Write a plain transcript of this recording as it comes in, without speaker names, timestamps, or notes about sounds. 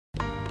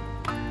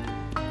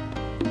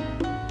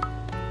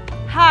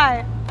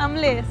Hi, I'm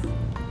Liz.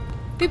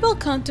 People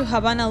come to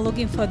Havana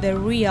looking for the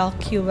real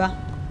Cuba,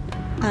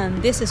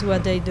 and this is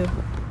what they do.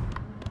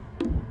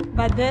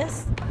 But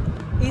this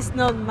is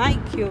not my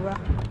Cuba.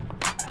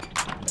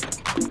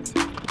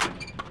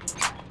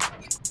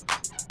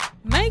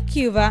 My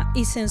Cuba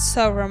isn't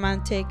so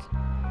romantic,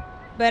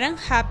 but I'm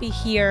happy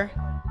here.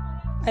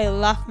 I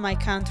love my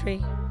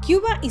country.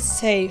 Cuba is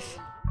safe.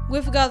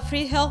 We've got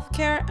free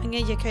healthcare and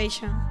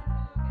education.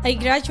 I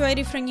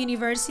graduated from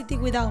university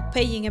without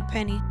paying a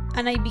penny,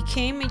 and I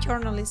became a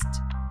journalist.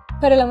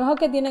 Pero lo mejor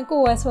que tiene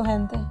Cuba es su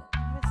gente.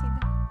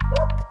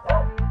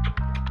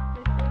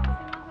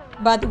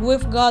 But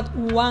we've got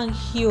one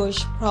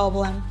huge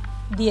problem,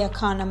 the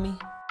economy.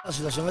 La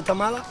situación está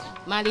mala.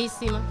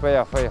 Malísima.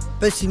 Fea.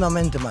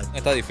 Pésimamente mal.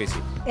 Está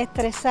difícil.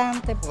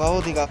 Estresante.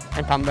 Caótica.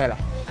 En candela.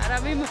 Ahora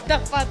mismo está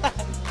fatal.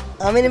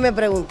 A mí ni me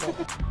pregunto.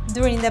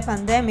 During the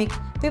pandemic,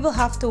 people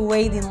have to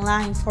wait in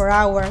line for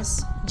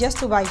hours just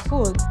to buy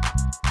food.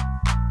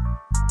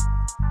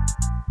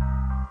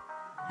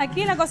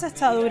 Aquí la cosa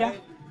está dura.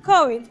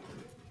 COVID.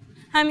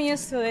 I'm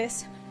used to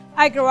this.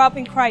 I grew up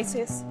in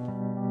crisis.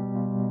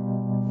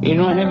 Y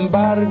no es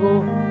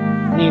embargo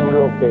ni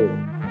bloqueo,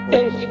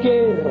 es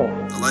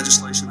guerra. The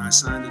legislation I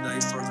signed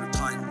today further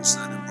tightens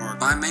that embargo.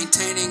 By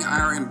maintaining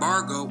our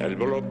embargo, El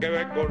bloqueo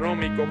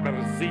económico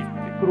persiste.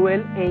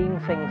 Cruel e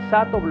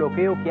insensato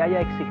bloqueo que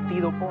haya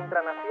existido contra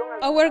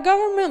nación. Our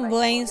government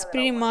blames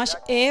pretty much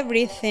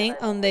everything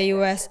on the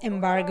US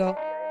embargo.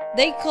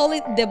 They call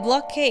it the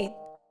blockade.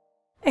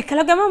 Es que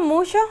lo queman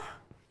mucho.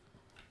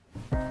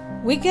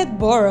 We get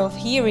bored of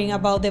hearing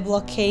about the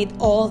blockade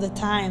all the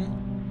time.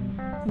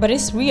 But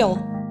it's real.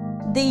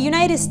 The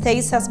United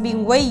States has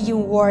been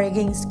waging war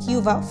against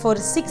Cuba for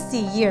 60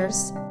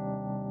 years.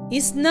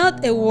 It's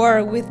not a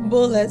war with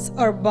bullets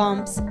or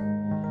bombs,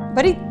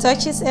 but it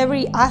touches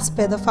every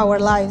aspect of our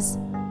lives,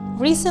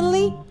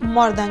 recently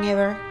more than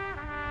ever.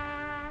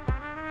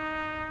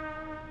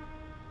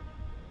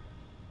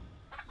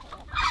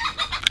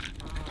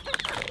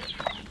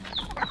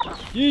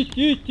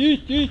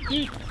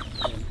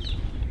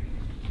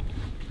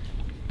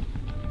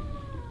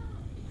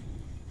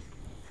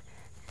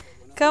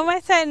 ¿Cómo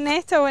está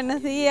Ernesto?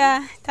 Buenos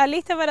días. ¿Está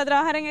listo para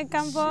trabajar en el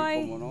campo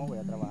hoy? Cómo no, voy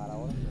a trabajar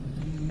ahora.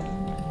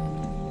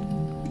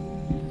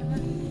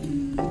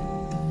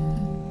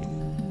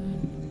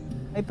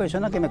 Hay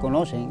personas que me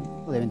conocen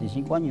de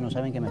 25 años y no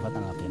saben que me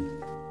faltan las piernas.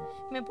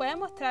 ¿Me puede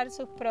mostrar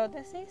sus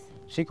prótesis?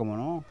 Sí, cómo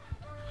no.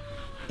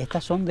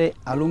 Estas son de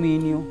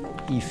aluminio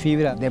y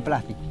fibra de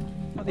plástico.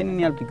 No tienen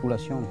ni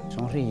articulación,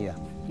 son rígidas.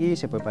 Y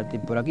se puede partir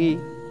por aquí.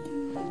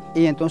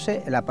 Y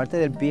entonces la parte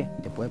del pie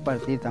se puede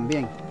partir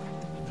también.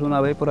 Una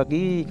vez por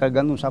aquí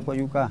cargando un saco de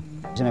yuca,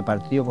 se me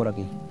partió por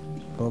aquí.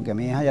 Porque a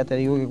mi hija ya te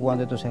digo que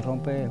cuando esto se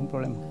rompe es un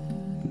problema.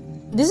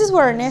 This is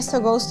where Ernesto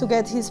goes to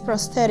get his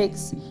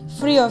prosthetics,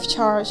 free of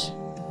charge.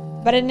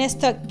 But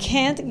Ernesto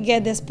can't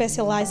get the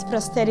specialized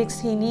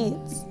prosthetics he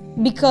needs,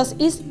 because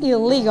it's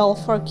illegal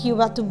for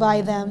Cuba to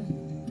buy them.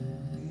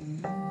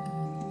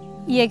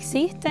 ¿Y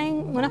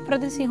existen unas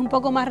prótesis un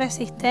poco más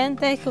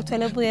resistentes que a usted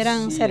le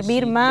pudieran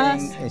servir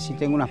más?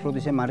 Existen unas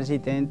prótesis más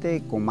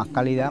resistentes, con más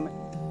calidad.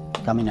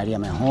 Caminaría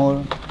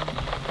mejor,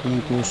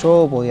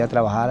 incluso podía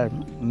trabajar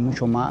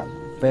mucho más,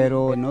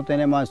 pero no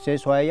tenemos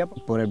acceso a ella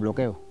por el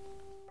bloqueo.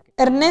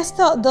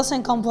 Ernesto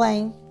doesn't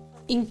complain.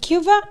 In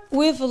Cuba,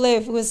 we've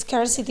lived with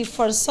scarcity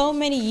for so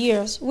many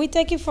years, we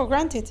take it for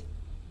granted.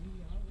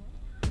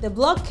 The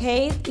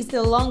blockade is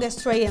the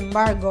longest trade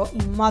embargo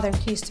in modern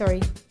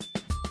history.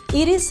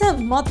 It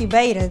isn't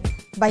motivated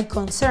by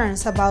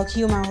concerns about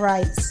human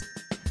rights.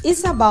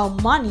 It's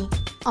about money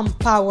and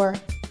power.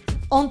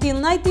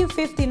 Until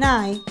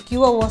 1959,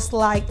 Cuba was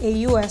like a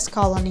US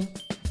colony.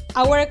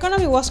 Our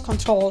economy was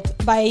controlled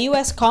by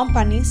US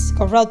companies,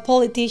 corrupt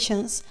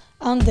politicians,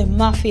 and the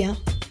mafia.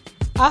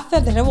 After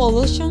the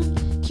revolution,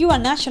 Cuba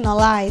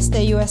nationalized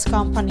the US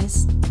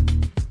companies.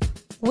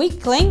 We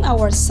claim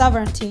our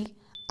sovereignty,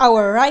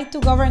 our right to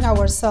govern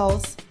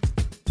ourselves.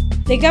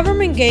 The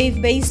government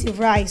gave basic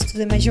rights to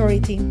the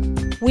majority: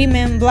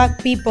 women,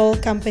 black people,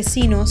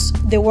 campesinos,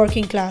 the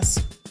working class.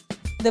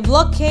 The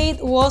blockade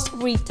was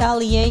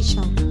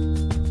retaliation.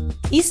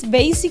 It's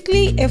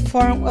basically a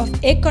form of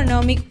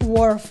economic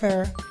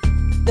warfare.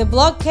 The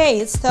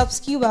blockade stops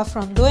Cuba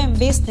from doing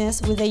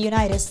business with the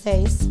United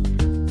States.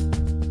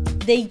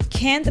 They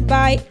can't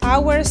buy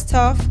our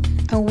stuff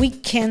and we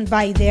can't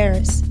buy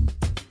theirs.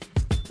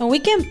 And we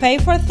can pay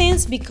for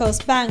things because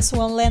banks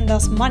won't lend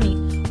us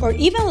money or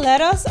even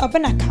let us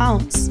open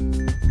accounts.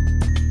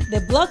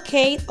 The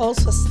blockade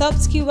also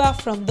stops Cuba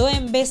from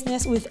doing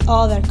business with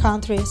other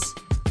countries.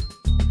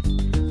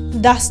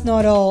 That's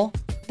not all.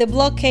 The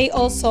blockade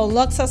also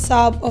locks us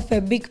out of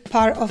a big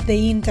part of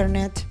the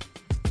internet.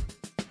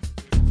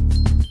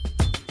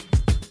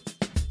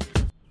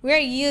 We're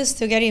used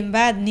to getting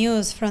bad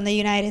news from the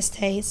United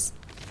States.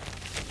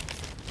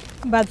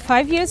 But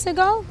 5 years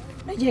ago,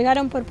 nos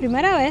llegaron por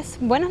primera vez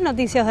buenas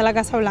noticias de la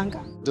Casa Blanca.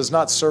 Does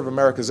not serve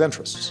America's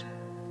interests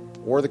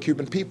or the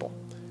Cuban people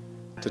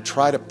to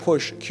try to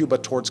push Cuba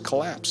towards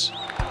collapse.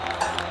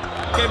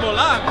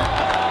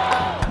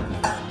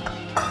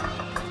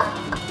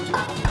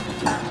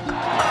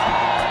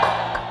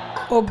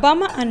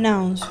 Obama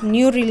announced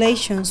new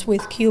relations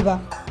with Cuba.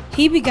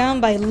 He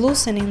began by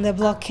loosening the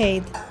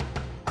blockade.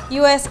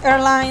 U.S.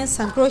 airlines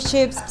and cruise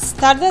ships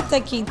started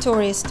taking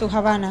tourists to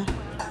Havana.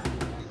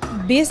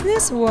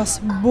 Business was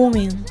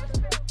booming.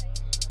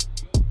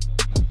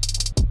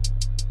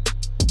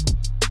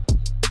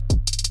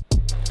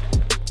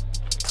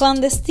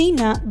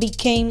 Clandestina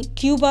became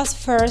Cuba's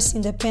first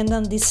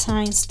independent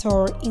design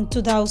store in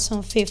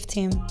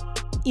 2015.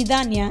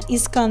 Idania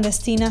is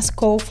Clandestina's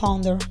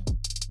co-founder.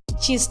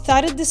 She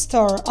started the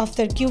store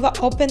after Cuba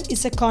opened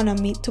its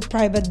economy to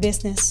private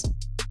business.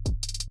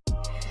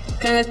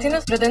 Clandestina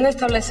pretende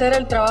establecer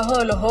el trabajo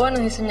de los jóvenes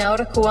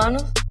diseñadores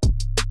cubanos.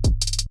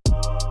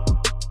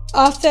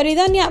 After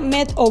Idania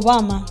met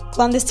Obama,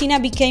 Clandestina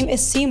became a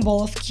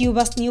symbol of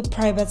Cuba's new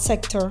private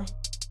sector.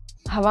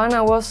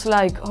 Havana was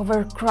like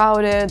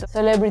overcrowded,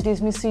 celebrities,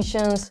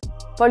 musicians,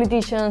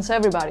 politicians,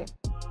 everybody.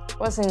 It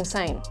was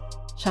insane.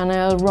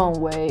 Chanel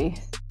runway,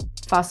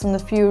 Fast and the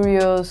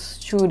Furious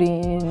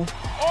shooting,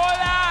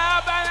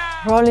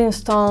 Rolling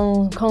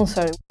Stone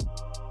concert.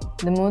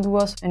 The mood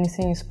was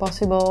anything is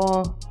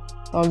possible,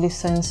 all this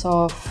sense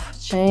of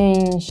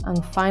change,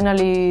 and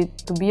finally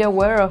to be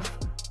aware of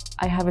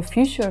I have a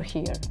future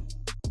here.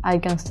 I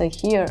can stay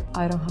here,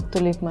 I don't have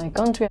to leave my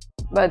country.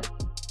 But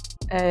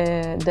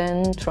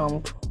then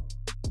Trump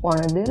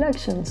won the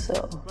election,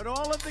 so. But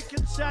all of the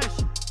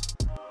concessions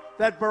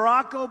that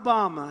Barack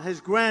Obama has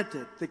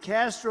granted the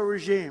Castro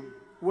regime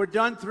were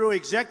done through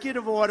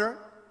executive order,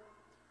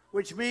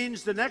 which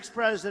means the next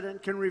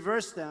president can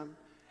reverse them,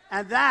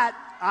 and that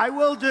I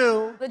will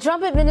do. The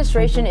Trump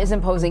administration is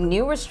imposing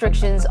new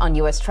restrictions on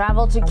U.S.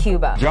 travel to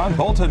Cuba. John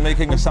Bolton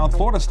making a South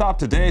Florida stop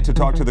today to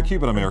talk to the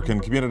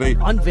Cuban-American community.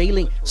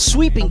 Unveiling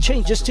sweeping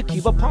changes to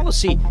Cuba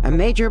policy. A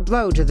major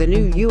blow to the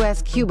new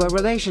U.S.-Cuba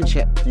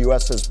relationship. The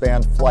U.S. has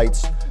banned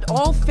flights.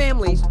 All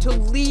families to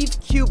leave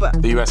Cuba.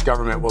 The U.S.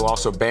 government will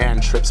also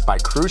ban trips by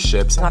cruise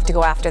ships. They'll have to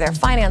go after their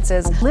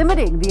finances.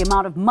 Limiting the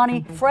amount of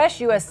money.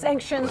 Fresh U.S.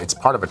 sanctions. It's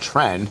part of a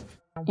trend.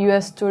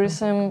 U.S.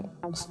 tourism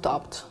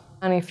stopped.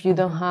 And if you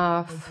don't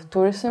have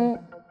tourism,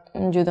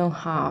 you don't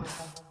have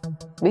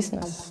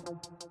business.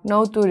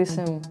 No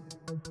tourism,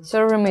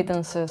 zero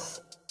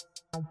remittances,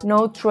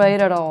 no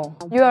trade at all.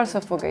 You are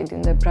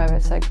suffocating the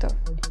private sector.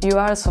 You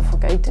are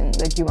suffocating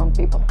the Cuban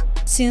people.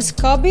 Since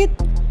COVID,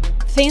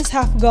 things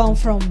have gone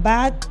from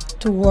bad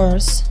to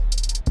worse.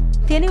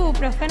 ¿Tiene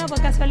ibuprofeno por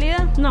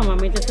casualidad? No,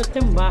 mamita, eso está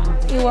en baja.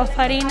 ¿Y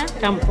warfarina?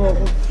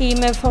 Tampoco. ¿Y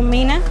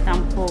metformina?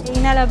 Tampoco. ¿Y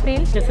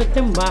enalapril? Eso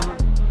está en baja.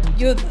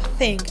 You'd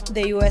think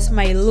the US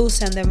might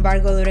loosen the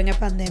embargo during a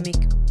pandemic.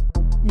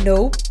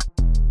 Nope.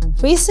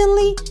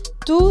 Recently,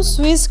 two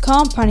Swiss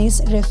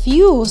companies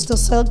refused to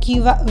sell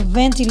Cuba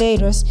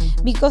ventilators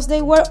because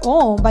they were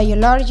owned by a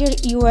larger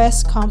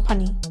US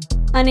company.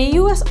 And a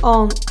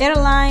US-owned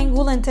airline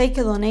wouldn't take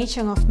a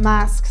donation of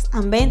masks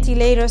and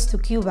ventilators to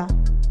Cuba.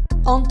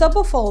 On top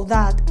of all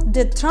that,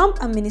 the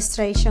Trump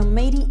administration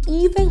made it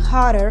even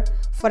harder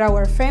for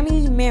our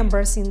family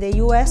members in the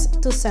U.S.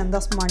 to send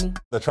us money.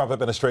 The Trump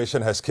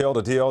administration has killed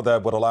a deal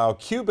that would allow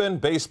Cuban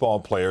baseball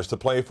players to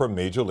play for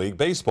Major League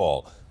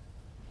Baseball.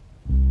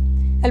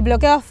 El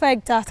bloqueo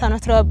afecta hasta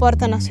nuestro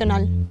deporte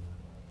nacional.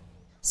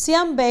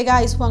 Cian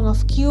Vega is one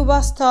of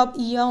Cuba's top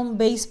young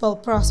baseball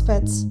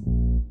prospects.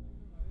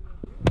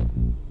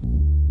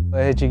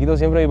 Desde chiquito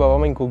siempre mi papá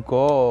me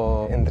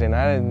inculcó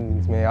entrenar,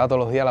 me llevaba todos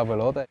los días la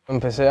pelota.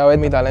 Empecé a ver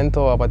mi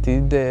talento a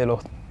partir de los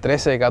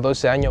 13,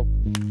 14 años.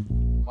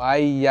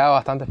 Hay ya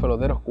bastantes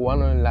peloteros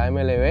cubanos en la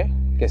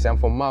MLB que se han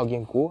formado aquí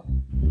en Cuba.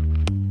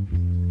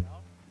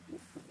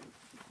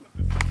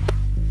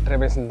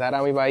 Representar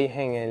a mi país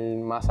en el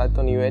más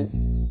alto nivel,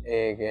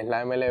 que es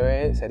la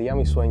MLB, sería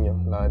mi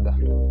sueño, la verdad.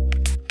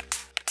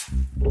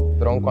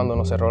 Trump, cuando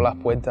nos cerró las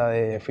puertas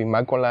de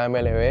firmar con la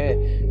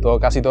MLB,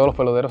 casi todos los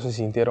peloteros se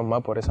sintieron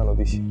mal por esa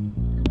noticia.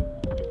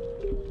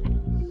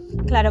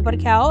 Claro,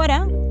 porque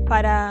ahora,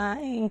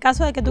 en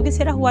caso de que tú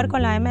quisieras jugar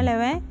con la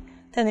MLB,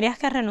 tendrías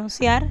que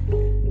renunciar.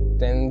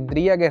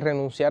 Tendría que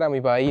renunciar a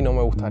mi país, no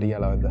me gustaría,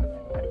 la verdad.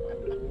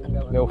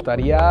 Me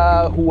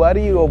gustaría jugar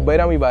y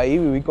volver a mi país,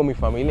 vivir con mi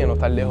familia, no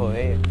estar lejos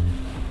de ella.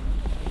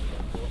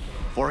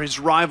 For his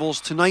rivals,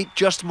 tonight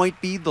just might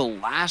be the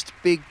last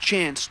big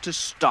chance to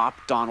stop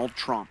Donald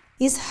Trump.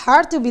 It's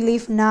hard to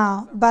believe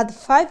now, but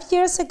 5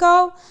 years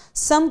ago,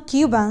 some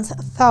Cubans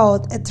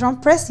thought a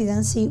Trump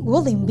presidency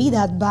wouldn't be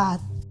that bad.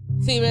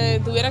 Si me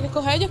tuviera que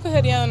escoger, yo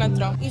escogería a Donald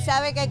Trump. Y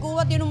sabe que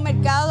Cuba tiene un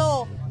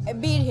mercado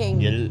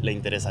virgen. Y él le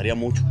interesaría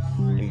mucho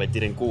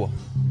invertir en Cuba.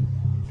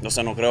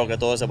 Entonces no creo que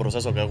todo ese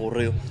proceso que ha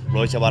ocurrido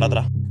lo eche para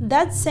atrás.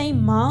 That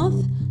same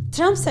month,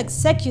 Trump's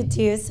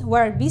executives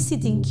were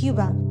visiting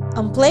Cuba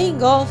and playing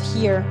golf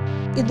here.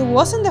 It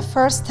wasn't the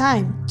first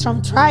time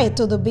Trump tried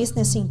to do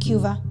business in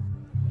Cuba.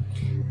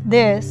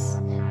 This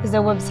is the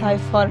website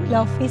for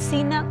La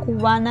Oficina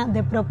Cubana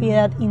de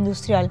Propiedad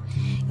Industrial.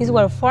 It's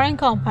where foreign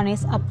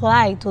companies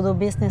apply to do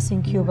business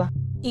in Cuba.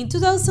 In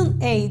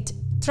 2008,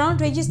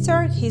 Trump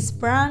registered his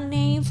brand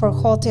name for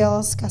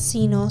hotels,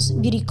 casinos,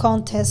 beauty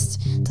contests,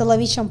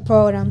 television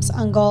programs,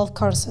 and golf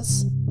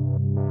courses.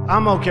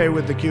 I'm okay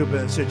with the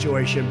Cuba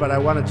situation, but I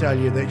want to tell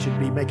you they should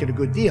be making a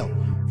good deal.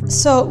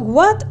 So,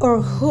 what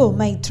or who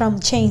made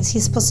Trump change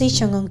his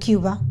position on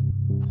Cuba?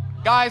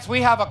 Guys,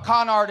 we have a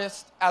con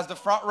artist as the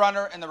front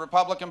runner in the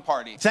Republican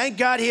Party. Thank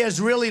God he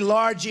has really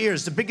large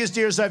ears, the biggest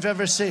ears I've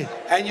ever seen.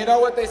 And you know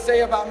what they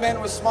say about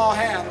men with small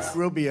hands?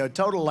 Rubio,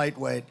 total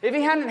lightweight. If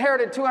he hadn't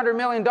inherited $200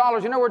 million,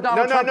 you know where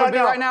Donald Trump would be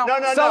right now?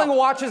 No, selling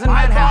watches in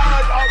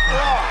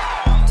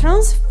Manhattan.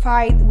 Trump's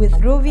fight with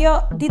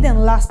Rubio didn't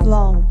last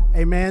long.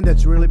 A man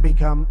that's really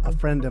become a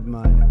friend of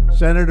mine,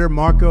 Senator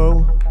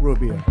Marco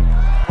Rubio.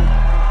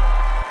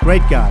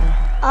 Great guy.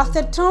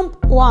 After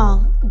Trump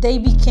won, they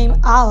became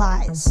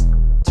allies.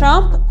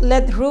 Trump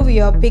let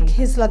Rubio pick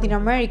his Latin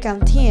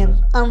American team,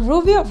 and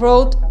Rubio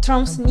wrote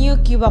Trump's new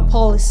Cuba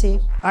policy.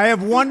 I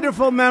have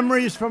wonderful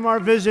memories from our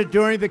visit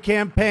during the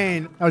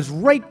campaign. I was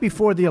right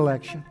before the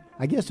election.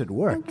 I guess it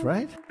worked,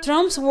 right?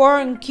 Trump's war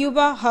in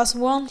Cuba has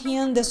won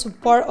him the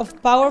support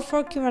of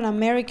powerful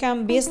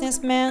Cuban-American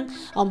businessmen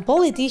and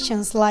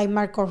politicians like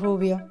Marco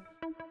Rubio.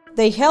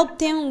 They helped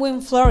him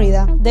win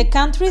Florida, the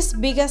country's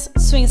biggest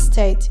swing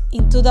state,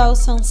 in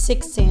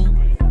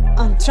 2016.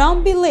 And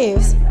Trump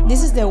believes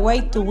this is the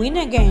way to win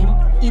again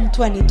in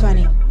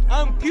 2020.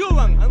 I'm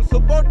Cuban and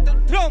support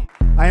Trump.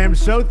 I am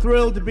so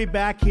thrilled to be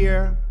back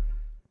here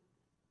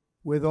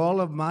with all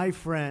of my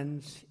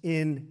friends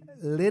in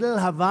Little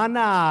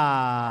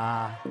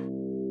Havana.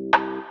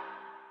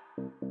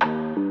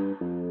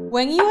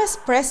 When US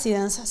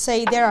presidents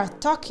say they are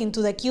talking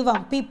to the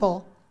Cuban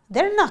people,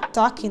 they're not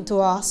talking to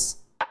us.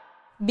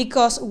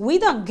 Because we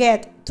don't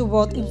get to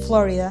vote in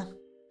Florida.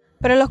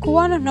 Pero los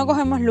cubanos no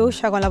cogemos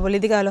lucha con la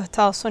política de los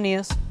Estados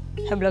Unidos.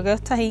 El bloqueo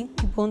está ahí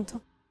y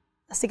punto.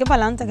 Así que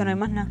para adelante, que no hay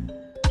más nada.